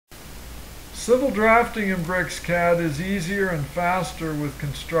Civil drafting in BricsCAD is easier and faster with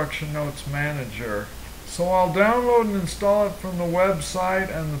Construction Notes Manager. So I'll download and install it from the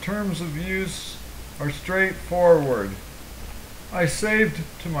website, and the terms of use are straightforward. I saved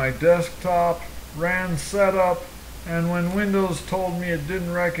to my desktop, ran setup, and when Windows told me it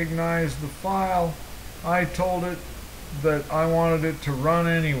didn't recognize the file, I told it that I wanted it to run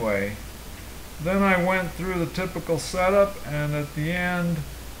anyway. Then I went through the typical setup, and at the end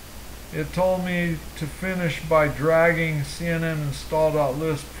it told me to finish by dragging CNM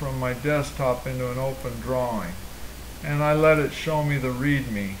install.list from my desktop into an open drawing, and I let it show me the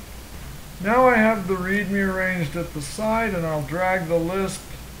README. Now I have the README arranged at the side, and I'll drag the list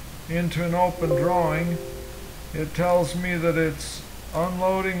into an open drawing. It tells me that it's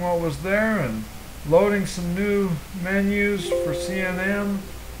unloading what was there and loading some new menus for CNM.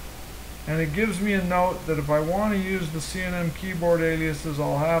 And it gives me a note that if I want to use the CNM keyboard aliases,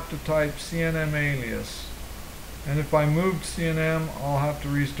 I'll have to type CNM alias. And if I moved CNM, I'll have to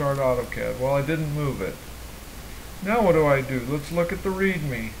restart AutoCAD. Well, I didn't move it. Now what do? Let's look at the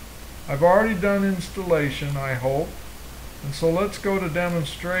README. I've already done installation, I hope. And so let's go to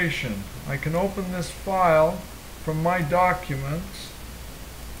demonstration. I can open this file from my documents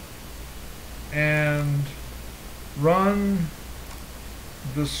and run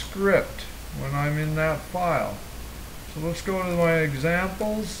the script when I'm in that file. So let's go to my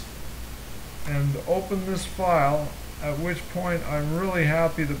examples and open this file, at which point I'm really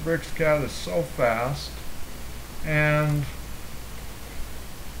happy that BricsCAD is so fast, and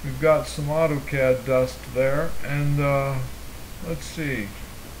we've got some AutoCAD dust there, and let's see,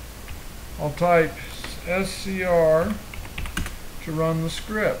 I'll type SCR to run the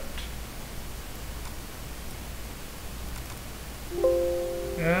script.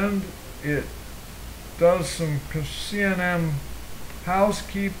 And it does some CNM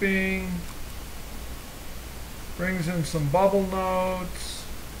housekeeping, brings in some bubble notes,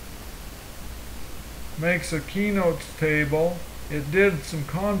 makes a keynotes table. It did some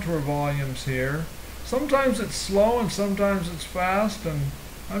contour volumes here. Sometimes it's slow and sometimes it's fast, and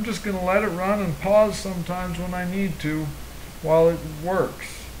I'm just going to let it run and pause sometimes when I need to while it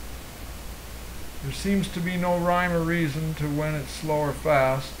works. There seems to be no rhyme or reason to when it's slow or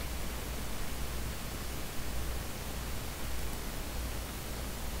fast.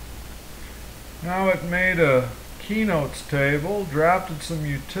 Now it made a keynotes table, drafted some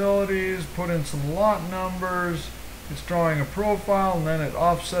utilities, put in some lot numbers. It's drawing a profile, and then it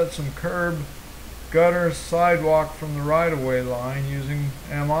offset some curb, gutter, sidewalk from the right-of-way line using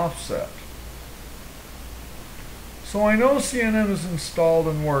M-offset. So I know CNM is installed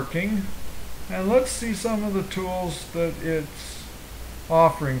and working. And let's see some of the tools that it's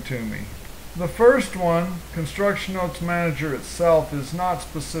offering to me. The first one, Construction Notes Manager itself, is not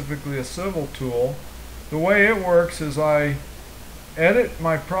specifically a civil tool. The way it works is I edit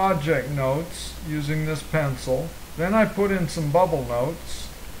my project notes using this pencil, then I put in some bubble notes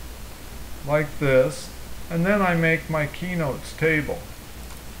like this, and then I make my keynotes table.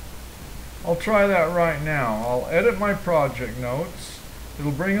 I'll try that right now. I'll edit my project notes.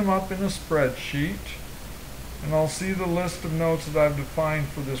 It'll bring them up in a spreadsheet, and I'll see the list of notes that I've defined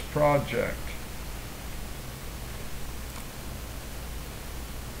for this project.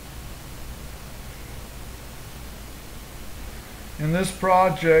 In this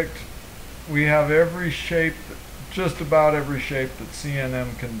project, we have every shape, just about every shape that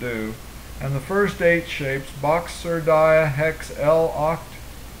CNM can do. And the first 8 shapes, box, surdia, hex, L, oct,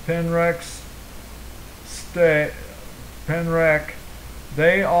 penrex, penrec,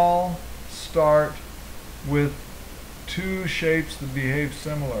 they all start with 2 shapes that behave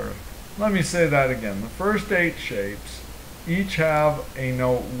similar. Let me say that again. The first 8 shapes each have a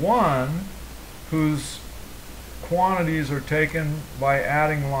note 1 whose quantities are taken by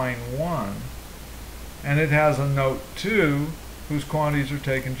adding line 1, and it has a note 2 whose quantities are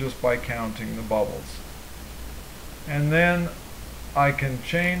taken just by counting the bubbles. And then I can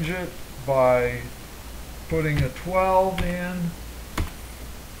change it by putting a 12 in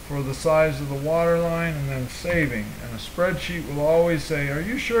for the size of the water line, and then saving. And a spreadsheet will always say, are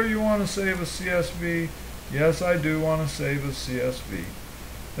you sure you want to save a CSV? Yes, I do want to save a CSV.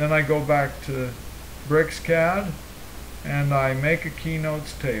 Then I go back to BricsCAD and I make a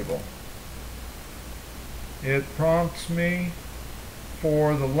keynotes table. It prompts me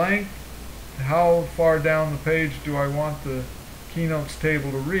for the length, how far down the page do I want the keynotes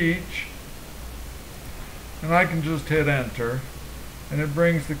table to reach, and I can just hit enter, and it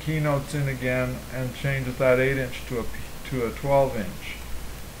brings the keynotes in again and changes that 8-inch to a 12-inch.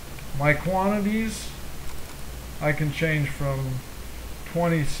 My quantities I can change from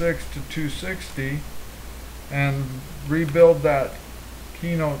 26 to 260 and rebuild that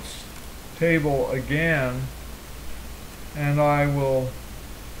keynotes table again. And I will,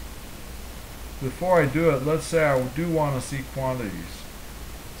 before I do it, let's say I do want to see quantities.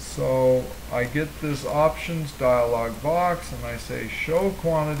 So I get this options dialog box and I say show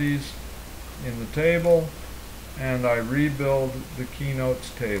quantities in the table, and I rebuild the keynotes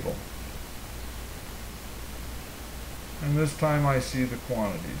table. And this time I see the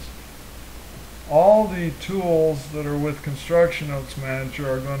quantities. All the tools that are with Construction Notes Manager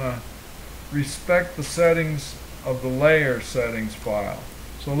are going to respect the settings of the layer settings file.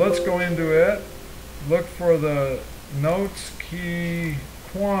 So let's go into it, look for the notes key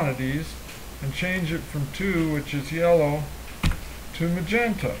quantities, and change it from 2, which is yellow, to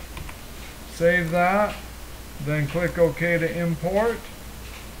magenta. Save that, then click OK to import,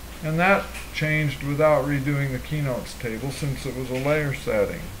 and that changed without redoing the keynotes table since it was a layer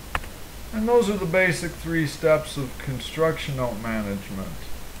setting. And those are the basic 3 steps of construction note management: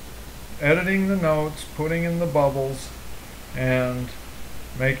 editing the notes, putting in the bubbles, and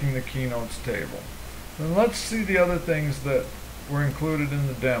making the keynotes table. Then let's see the other things that were included in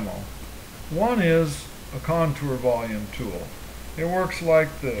the demo. One is a contour volume tool. It works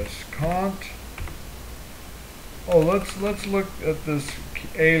like this. Let's look at this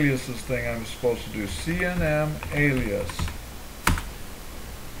aliases thing I'm supposed to do. CNM alias.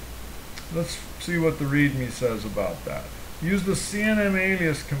 Let's see what the README says about that. Use the CNM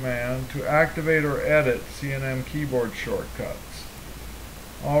alias command to activate or edit CNM keyboard shortcuts.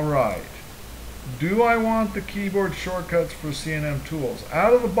 Alright. Do I want the keyboard shortcuts for CNM tools?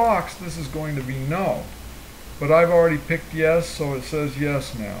 Out of the box, this is going to be no. But I've already picked yes, so it says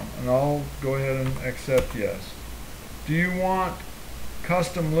yes now. And I'll go ahead and accept yes. Do you want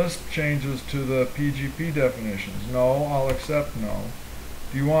custom list changes to the PGP definitions? No, I'll accept no.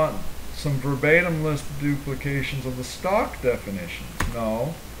 Do you want some verbatim list duplications of the stock definitions?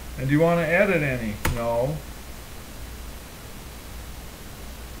 No. And do you want to edit any? No.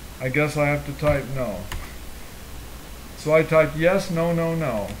 I guess I have to type no. So I type yes, no, no,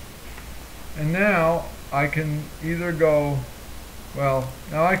 no. And now I can either go, well,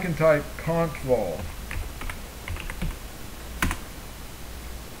 now I can type contvol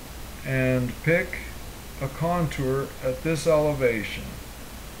and pick a contour at this elevation.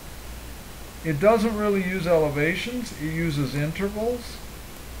 It doesn't really use elevations, it uses intervals,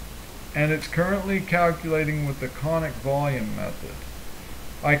 and it's currently calculating with the conic volume method.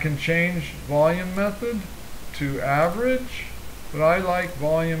 I can change volume method to average, but I like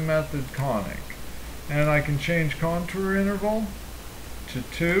volume method conic. And I can change contour interval to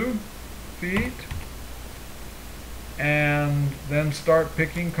 2 feet, and then start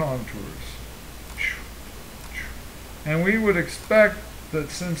picking contours. And we would expect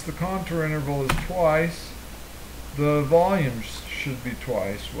that since the contour interval is twice, the volumes should be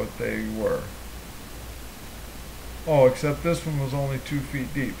twice what they were. Oh, except this one was only 2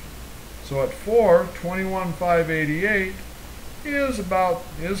 feet deep. So at 4, 21,588 is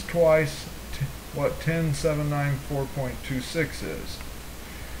twice what 10794.26 is.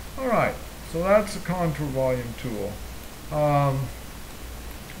 Alright, so that's the contour volume tool.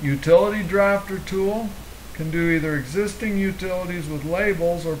 Utility drafter tool can do either existing utilities with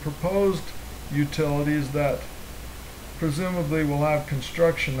labels or proposed utilities that presumably will have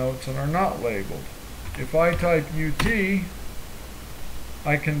construction notes and are not labeled. If I type UT,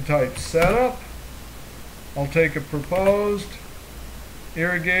 I can type setup. I'll take a proposed,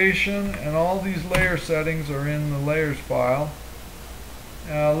 irrigation, and all these layer settings are in the layers file.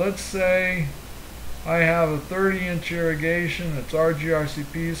 Let's say I have a 30-inch irrigation. It's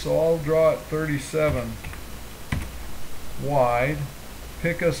RGRCP, so I'll draw it 37 wide.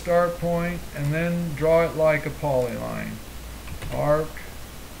 Pick a start point and then draw it like a polyline. Arc,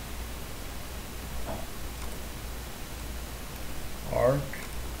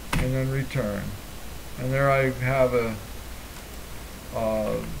 and then return. And there I have a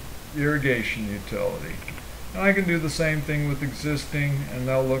irrigation utility. And I can do the same thing with existing, and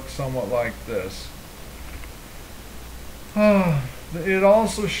they'll look somewhat like this. It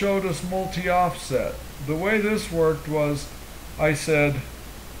also showed us multi-offset. The way this worked was I said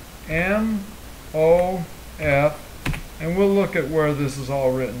M, O, F, and we'll look at where this is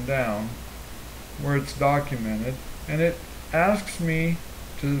all written down, where it's documented, and it asks me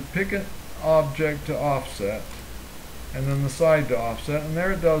to pick an object to offset, and then the side to offset, and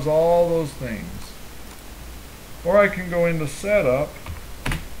there it does all those things. Or I can go into setup,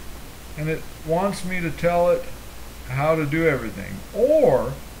 and it wants me to tell it how to do everything.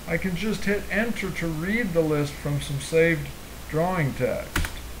 Or I can just hit enter to read the list from some saved drawing text.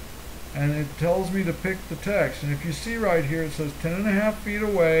 And it tells me to pick the text. And if you see right here, it says 10.5 feet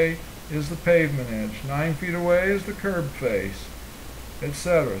away is the pavement edge, 9 feet away is the curb face,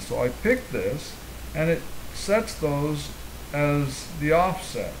 etc. So I pick this, and it sets those as the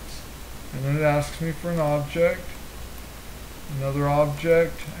offsets. And then it asks me for an object, another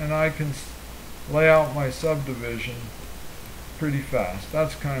object, and I can lay out my subdivision pretty fast.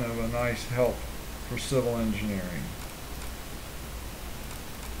 That's kind of a nice help for civil engineering.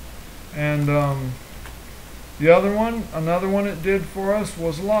 And the other one, another one it did for us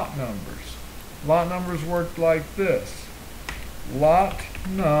was lot numbers. Lot numbers worked like this. Lot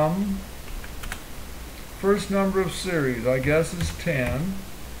num, first number of series, I guess is 10.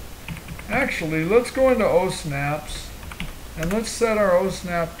 Actually, let's go into OSNAPs and let's set our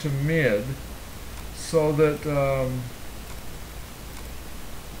OSNAP to mid so that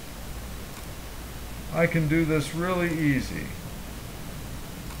I can do this really easy.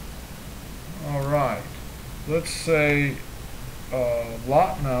 Alright, let's say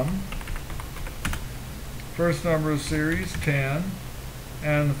lot num, first number of series 10,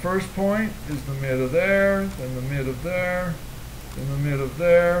 and the first point is the mid of there, then the mid of there, then the mid of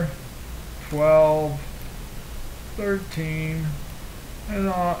there, 12, 13,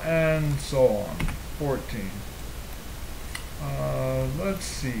 and so on, 14. Let's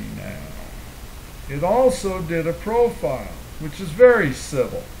see now. It also did a profile, which is very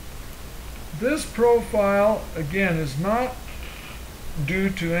civil. This profile, again, is not due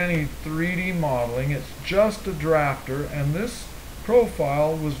to any 3D modeling. It's just a drafter, and this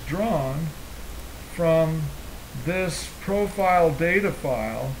profile was drawn from this profile data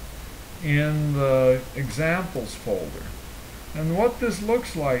file in the examples folder. And what this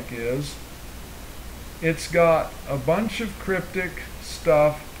looks like is it's got a bunch of cryptic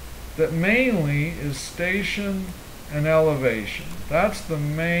stuff that mainly is station and elevation. That's the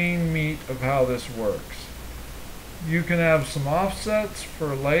main meat of how this works. You can have some offsets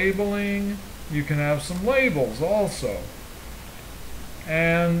for labeling. You can have some labels also.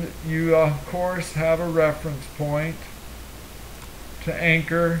 And you, of course, have a reference point to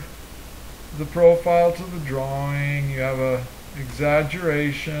anchor the profile to the drawing. You have a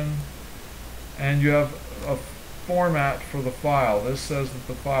exaggeration, and you have a format for the file. This says that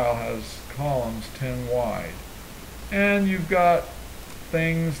the file has columns 10 wide. And you've got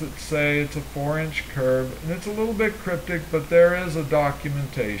things that say it's a 4-inch curve, and it's a little bit cryptic, but there is a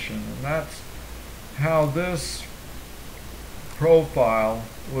documentation, and that's how this profile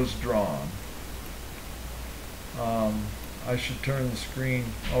was drawn. I should turn the screen.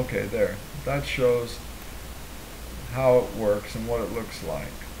 Okay, there. That shows how it works and what it looks like.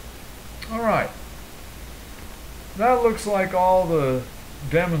 Alright. That looks like all the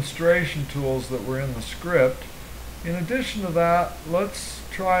demonstration tools that were in the script. In addition to that, let's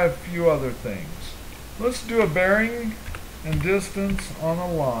try a few other things. Let's do a bearing and distance on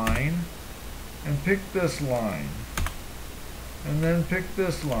a line, and pick this line, and then pick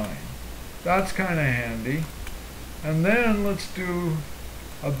this line. That's kind of handy. And then let's do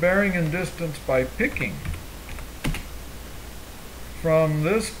a bearing and distance by picking from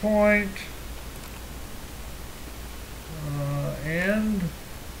this point end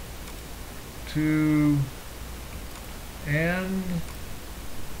to end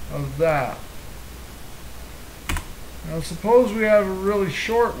of that. Now suppose we have a really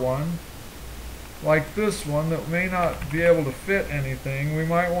short one like this one that may not be able to fit anything. We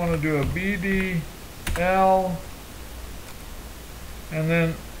might want to do a BD, L, and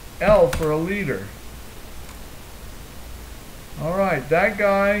then L for a leader. Alright, that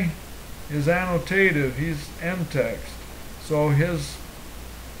guy is annotative, he's M-text. So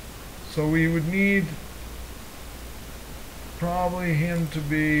we would need probably him to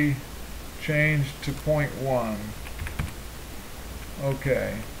be changed to 0.1.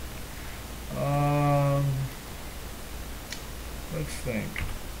 Okay. Let's think.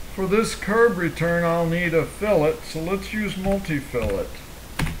 For this curb return, I'll need a fillet, so let's use multi-fillet.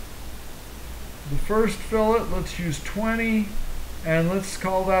 The first fillet, let's use 20, and let's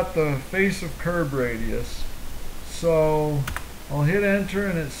call that the face of curb radius. So I'll hit enter,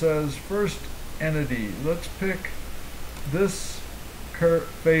 and it says first entity. Let's pick this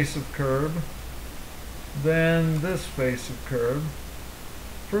face of curb, then this face of curb.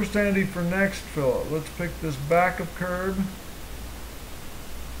 First entity for next fillet. Let's pick this back of curb,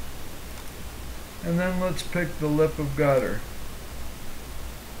 and then let's pick the lip of gutter.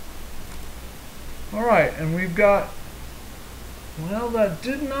 Alright, and we've got, well, that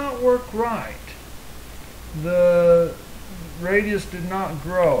did not work right. The radius did not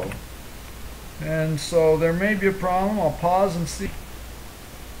grow. And so there may be a problem. I'll pause and see.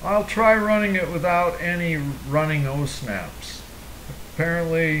 I'll try running it without any running O-snaps.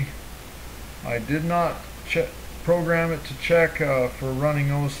 Apparently I did not program it to check for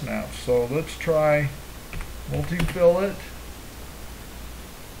running O-snaps. So let's try multi-fillet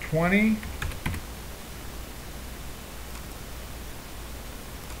 20.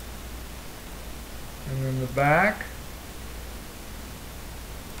 And then the back.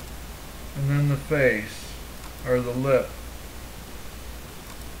 And then the face, or the lip.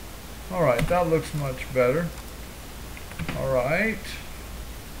 Alright, that looks much better. Alright,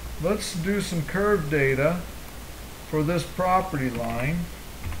 let's do some curve data for this property line.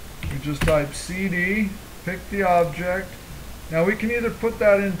 We just type CD, pick the object. Now we can either put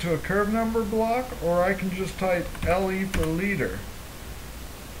that into a curve number block, or I can just type LE for leader.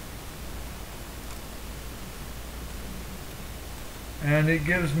 And it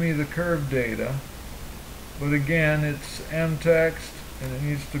gives me the curve data, but again it's M text and it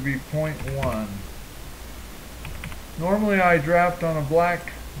needs to be 0.1. Normally I draft on a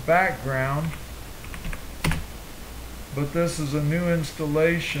black background, but this is a new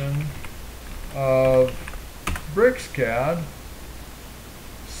installation of BricsCAD,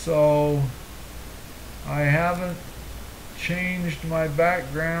 so I haven't changed my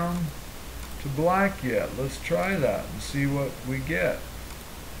background to black yet. Let's try that and see what we get.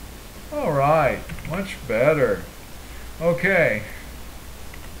 Alright, much better. Okay,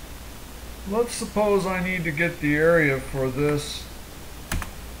 let's suppose I need to get the area for this,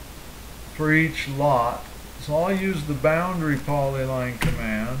 for each lot. So I'll use the boundary polyline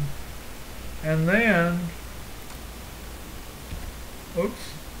command, and then,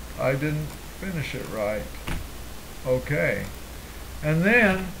 oops, I didn't finish it right. Okay, and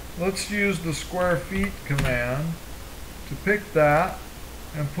then let's use the square feet command to pick that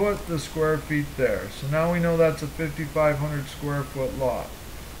and put the square feet there. So now we know that's a 5,500 square foot lot,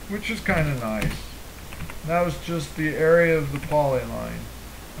 which is kind of nice. That was just the area of the polyline.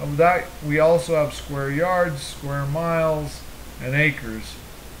 Of that, we also have square yards, square miles, and acres.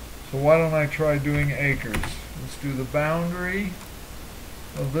 So why don't I try doing acres? Let's do the boundary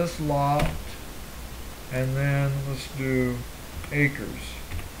of this lot, and then let's do acres.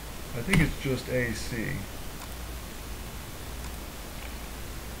 I think it's just AC.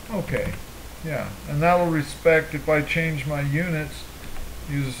 Okay, yeah, and that'll respect, if I change my units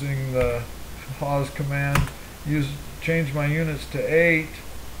using the pause command, change my units to 8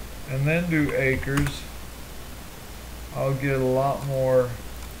 and then do acres, I'll get a lot more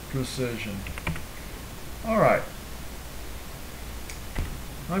precision. Alright,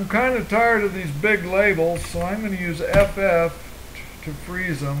 I'm kind of tired of these big labels, so I'm going to use FF to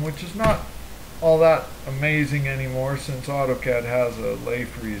freeze them, which is not all that amazing anymore since AutoCAD has a lay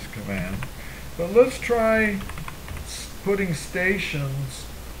freeze command. But let's try putting stations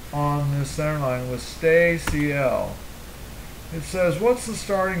on this center line with stay CL. It says, what's the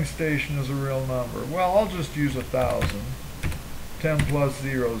starting station as a real number? Well, I'll just use 1,000, 10 plus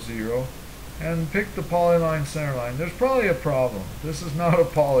 0, 0, and pick the polyline center line. There's probably a problem. This is not a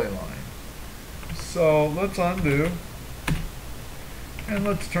polyline. So let's undo. And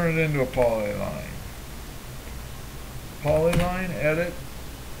let's turn it into a polyline. Polyline, edit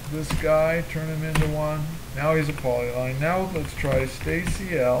this guy, turn him into one. Now he's a polyline. Now let's try stay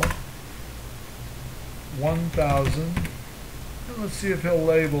CL 1000. And let's see if he'll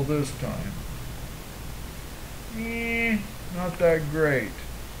label this time. Not that great.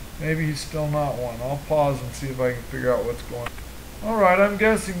 Maybe he's still not one. I'll pause and see if I can figure out what's going on. Alright, I'm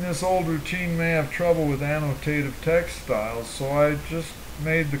guessing this old routine may have trouble with annotative text styles, so I just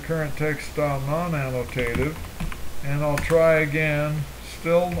made the current text style non-annotative, and I'll try again.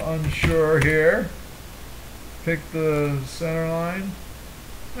 Still unsure here. Pick the center line.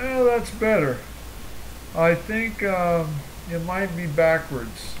 Well, that's better. I think it might be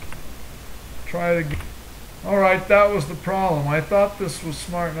backwards. Try it again. Alright, that was the problem. I thought this was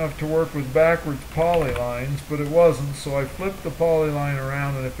smart enough to work with backwards polylines, but it wasn't, so I flipped the polyline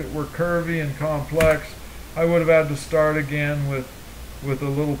around, and if it were curvy and complex, I would have had to start again with a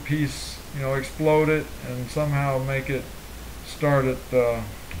little piece, explode it and somehow make it start at the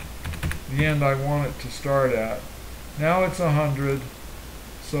end I want it to start at. Now it's 100,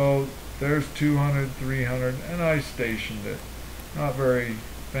 so there's 200, 300, and I stationed it. Not very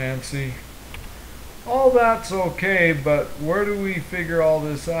fancy. All that's okay, but where do we figure all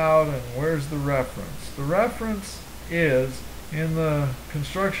this out, and where's the reference? The reference is in the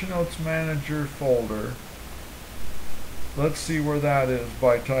Construction Notes Manager folder. Let's see where that is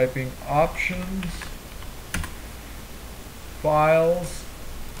by typing Options, Files,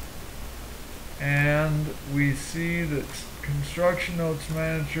 and we see that Construction Notes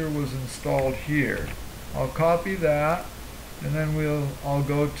Manager was installed here. I'll copy that, and then I'll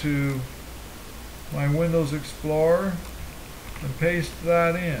go to my Windows Explorer and paste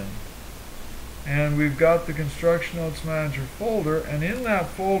that in. And we've got the Construction Notes Manager folder, and in that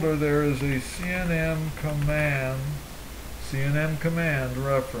folder there is a CNM command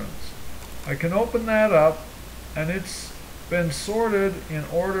reference. I can open that up, and it's been sorted in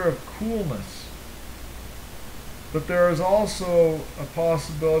order of coolness. But there is also a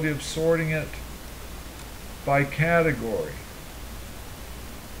possibility of sorting it by category.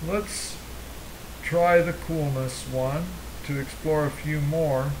 Let's try the coolness one to explore a few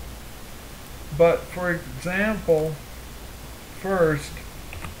more. But for example, first,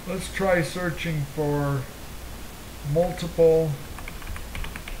 let's try searching for multiple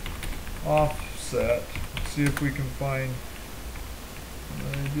offset. See if we can find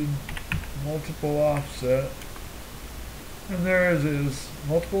multiple offset. And there it is,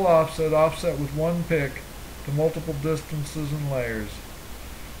 multiple offset, offset with one pick to multiple distances and layers.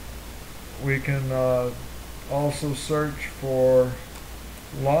 We can also search for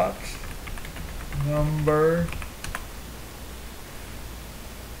lot number,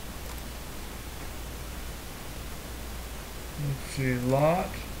 let's see, lot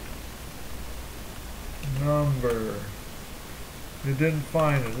number. It didn't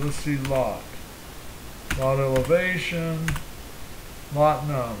find it. Let's see, lot elevation, lot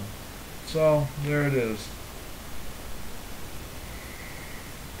num. So there it is.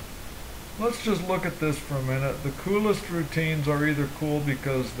 Let's just look at this for a minute. The coolest routines are either cool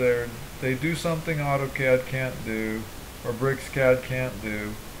because they do something AutoCAD can't do, or BricsCAD can't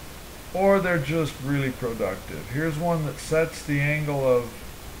do, or they're just really productive. Here's one that sets the angle of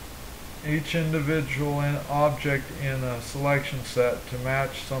each individual object in a selection set to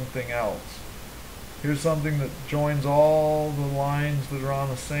match something else. Here's something that joins all the lines that are on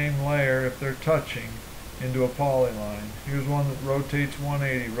the same layer, if they're touching, into a polyline. Here's one that rotates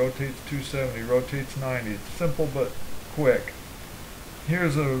 180, rotates 270, rotates 90. It's simple but quick.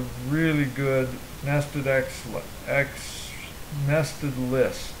 Here's a really good nested nested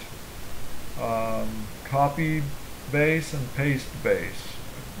list. Copy base and paste base.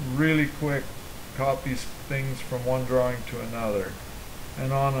 Really quick, copies things from one drawing to another,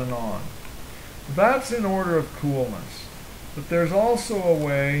 and on and on. That's in order of coolness. But there's also a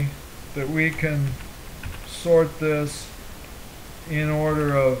way that we can sort this in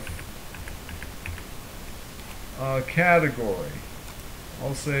order of category.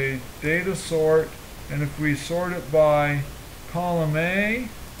 I'll say data sort, and if we sort it by column A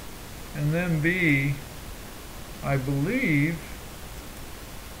and then B, I believe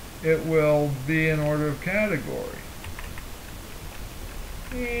it will be in order of category.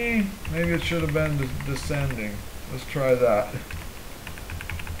 Maybe it should have been descending. Let's try that.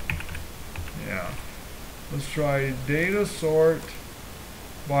 Yeah. Let's try data sort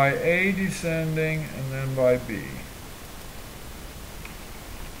by A descending and then by B.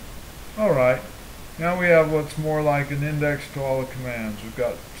 Alright, now we have what's more like an index to all the commands. We've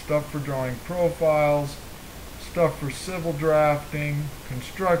got stuff for drawing profiles, stuff for civil drafting,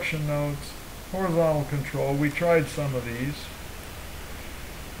 construction notes, horizontal control. We tried some of these.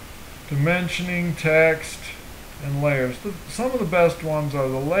 Dimensioning, text, and layers. Some of the best ones are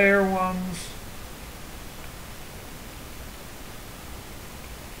the layer ones.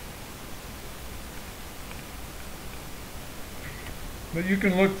 But you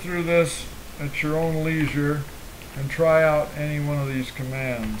can look through this at your own leisure and try out any one of these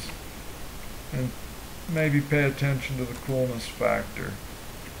commands and maybe pay attention to the coolness factor.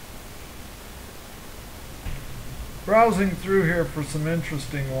 Browsing through here for some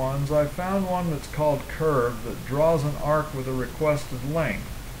interesting ones, I found one that's called curve that draws an arc with a requested length.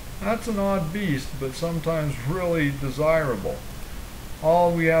 That's an odd beast, but sometimes really desirable.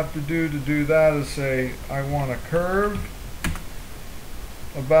 All we have to do that is say, I want a curve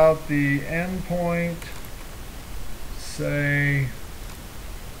about the end point, say,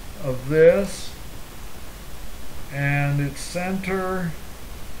 of this, and its center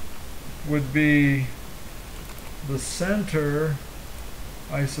would be the center,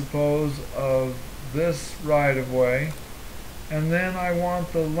 I suppose, of this right-of-way, and then I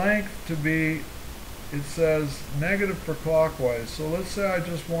want the length to be, it says negative for clockwise, so let's say I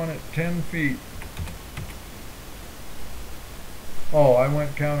just want it 10 feet. Oh, I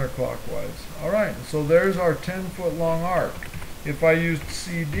went counterclockwise. Alright, so there's our 10-foot long arc. If I used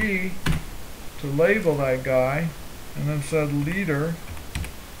CD to label that guy, and then said leader,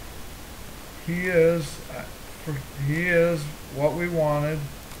 he is what we wanted,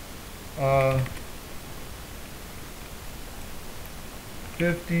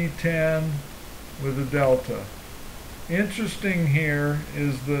 5010 with a delta. Interesting here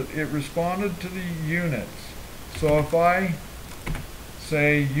is that it responded to the units. So if I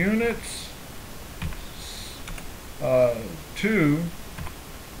say units 2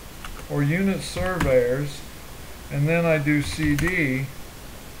 or unit surveyors, and then I do CD,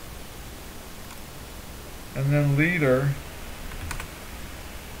 and then leader,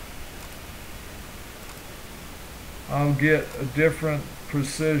 I'll get a different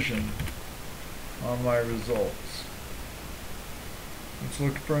precision on my results. Let's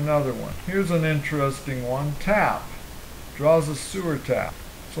look for another one. Here's an interesting one. Tap. Draws a sewer tap.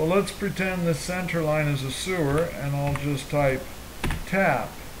 So let's pretend the center line is a sewer, and I'll just type tap.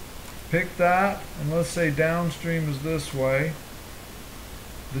 Pick that, and let's say downstream is this way.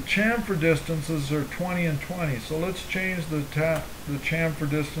 The chamfer distances are 20 and 20, so let's change the chamfer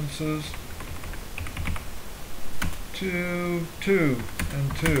distances to 2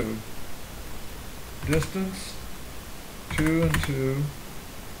 and 2. Distance 2 and 2,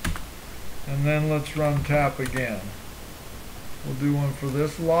 and then let's run tap again. We'll do one for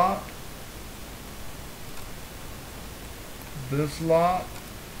this lot, this lot,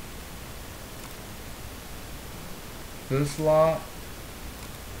 this lot,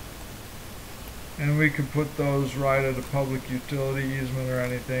 and we could put those right at a public utility easement or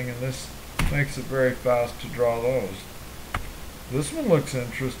anything, and this makes it very fast to draw those. This one looks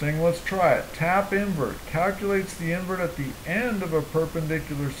interesting. Let's try it. Tap invert. Calculates the invert at the end of a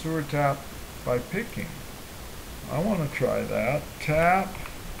perpendicular sewer tap by picking. I want to try that. Tap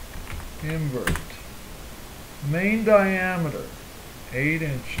invert. Main diameter, 8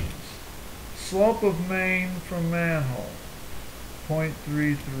 inches. Slope of main from manhole,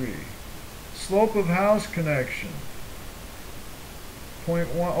 0.33. Slope of house connection,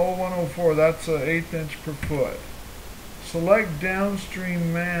 0.0104. That's an 1/8 inch per foot. Select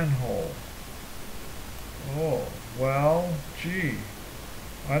downstream manhole. Oh, well, gee,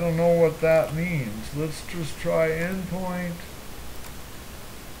 I don't know what that means. Let's just try endpoint.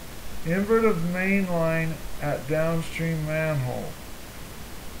 Invert of main line at downstream manhole.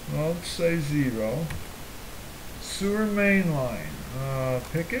 Well, let's say 0. Sewer main line.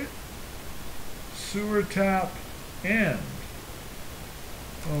 Pick it. Sewer tap end.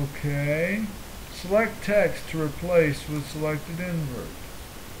 Okay. Select text to replace with selected invert.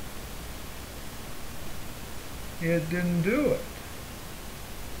 It didn't do it.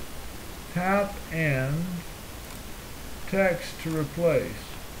 Tap end. Text to replace.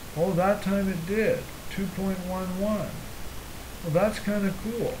 Oh, that time it did. 2.11. Well, that's kind of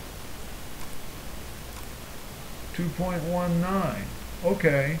cool. 2.19.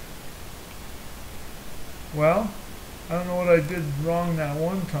 Okay. Well, I don't know what I did wrong that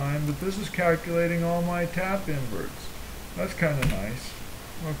one time, but this is calculating all my tap inverts. That's kind of nice.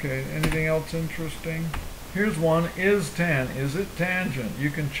 Okay, anything else interesting? Here's one. Is tan. Is it tangent? You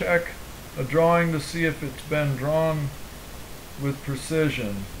can check a drawing to see if it's been drawn with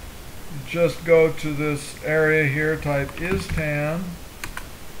precision. You just go to this area here, type is tan,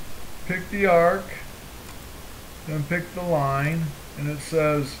 pick the arc, then pick the line, and it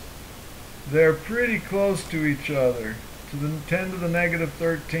says they're pretty close to each other, to the 10 to the negative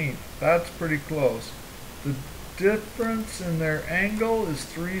 13th. That's pretty close. The difference in their angle is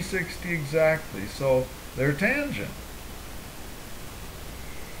 360 exactly, so they're tangent.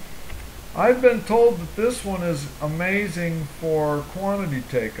 I've been told that this one is amazing for quantity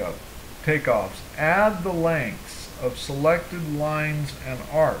takeoffs. Add the lengths of selected lines and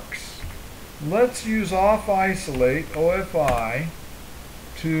arcs. Let's use off isolate, OFI,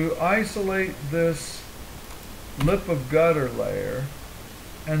 to isolate this lip of gutter layer,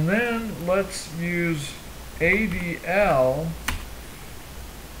 and then let's use ADL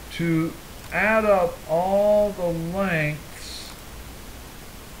to add up all the lengths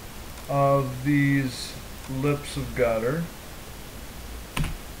of these lips of gutter,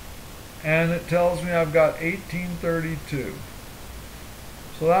 and it tells me I've got 1832.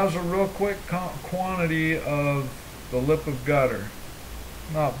 So that was a real quick quantity of the lip of gutter.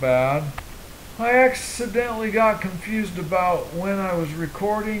 Not bad. I accidentally got confused about when I was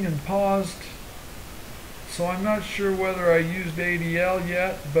recording and paused, so I'm not sure whether I used ADL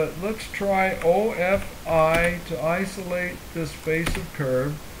yet, but let's try OFI to isolate this face of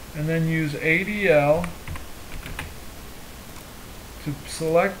curve, and then use ADL to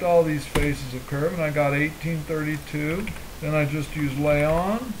select all these faces of curve, and I got 1832. Then I just use lay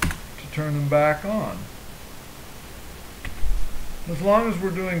on to turn them back on. As long as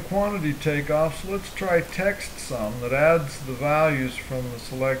we're doing quantity takeoffs, let's try text sum that adds the values from the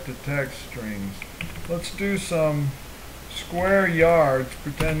selected text strings. Let's do some square yards,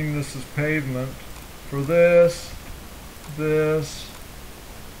 pretending this is pavement, for this, this,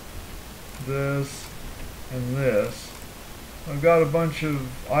 this, and this. I've got a bunch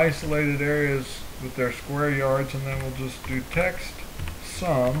of isolated areas with their square yards, and then we'll just do text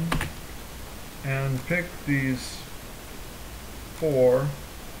sum and pick these 4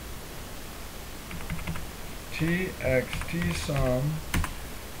 txt sum,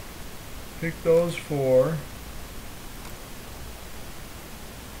 pick those 4,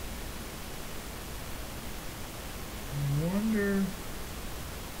 I wonder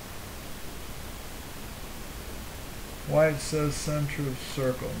why it says center of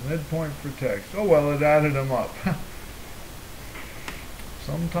circle, midpoint for text. Oh well, it added them up.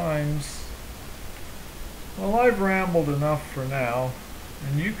 Sometimes. Well, I've rambled enough for now,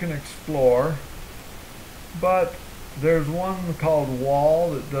 and you can explore, but there's one called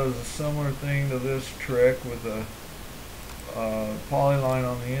wall that does a similar thing to this trick with a polyline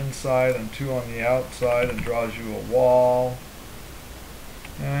on the inside and 2 on the outside, and draws you a wall.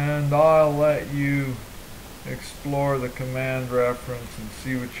 And I'll let you explore the command reference and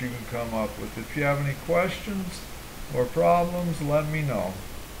see what you can come up with. If you have any questions or problems, let me know.